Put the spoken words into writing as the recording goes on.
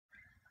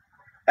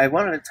I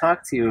wanted to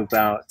talk to you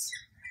about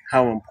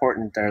how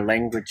important our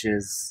language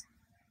is,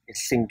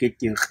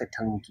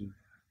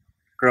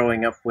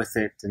 growing up with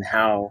it, and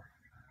how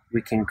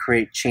we can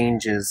create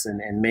changes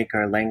and make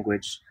our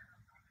language,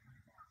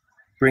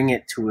 bring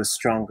it to a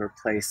stronger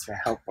place to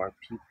help our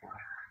people.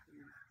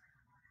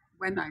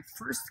 When I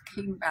first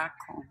came back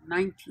home,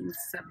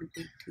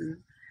 1972,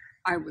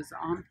 I was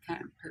on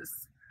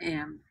campus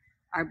and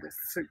I was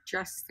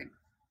suggesting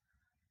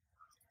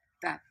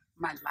that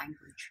my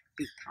language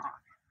be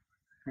taught.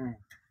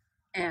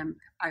 And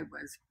I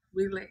was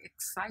really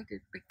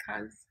excited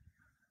because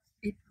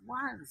it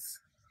was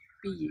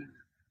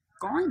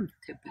going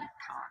to be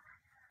taught.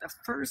 The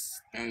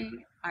first day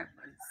I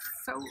was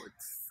so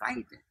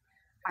excited.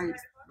 I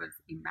was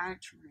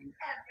imagining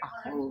a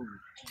whole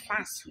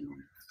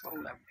classroom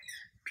full of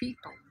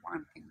people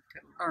wanting to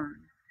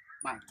learn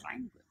my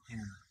language.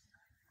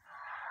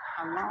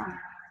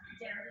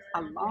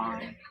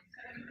 Along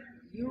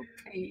you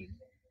came,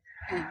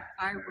 and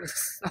I was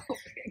so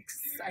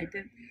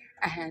excited.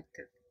 I had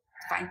to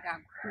find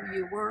out who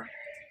you were.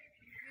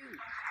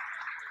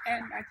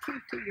 And I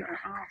came to your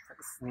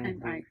office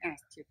and I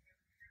asked you,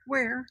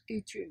 where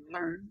did you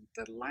learn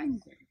the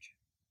language?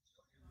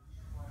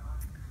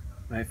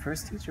 My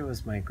first teacher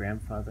was my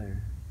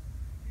grandfather,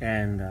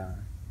 and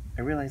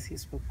I realized he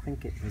spoke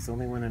Tlingit. He was the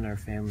only one in our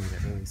family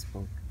that really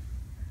spoke.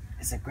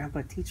 I said,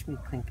 "Grandpa, teach me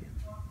Tlingit."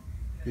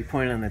 He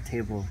pointed on the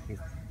table.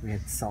 We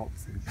had salt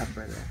and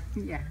pepper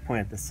there. Yeah. He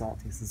pointed at the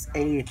salt. He says,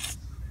 "Hey."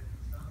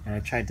 And I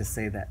tried to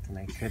say that, and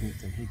I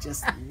couldn't, and he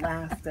just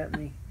laughed at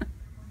me.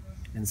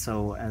 And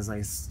so as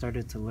I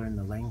started to learn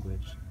the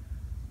language,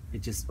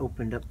 it just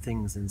opened up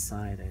things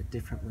inside. I had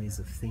different ways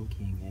of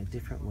thinking. I had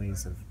different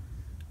ways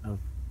of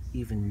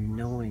even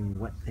knowing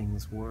what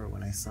things were.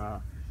 When I saw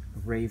a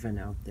raven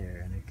out there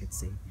and I could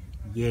say,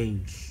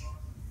 yay,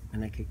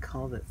 and I could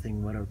call that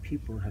thing what our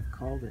people have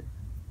called it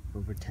for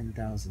over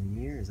 10,000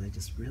 years, I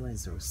just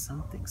realized there was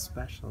something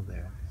special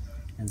there.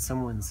 And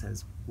someone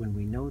says, when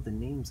we know the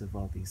names of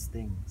all these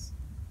things,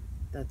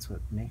 that's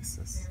what makes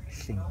us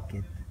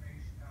Tlingit.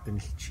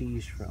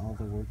 Cheese for all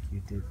the work you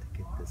did to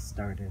get this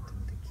started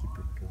and to keep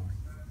it going.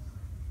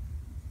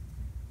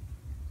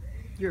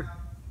 You're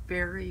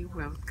very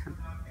welcome.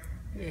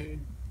 Yay.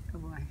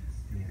 Oh,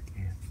 Yeah.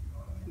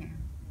 yeah.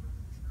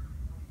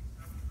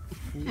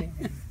 Yeah.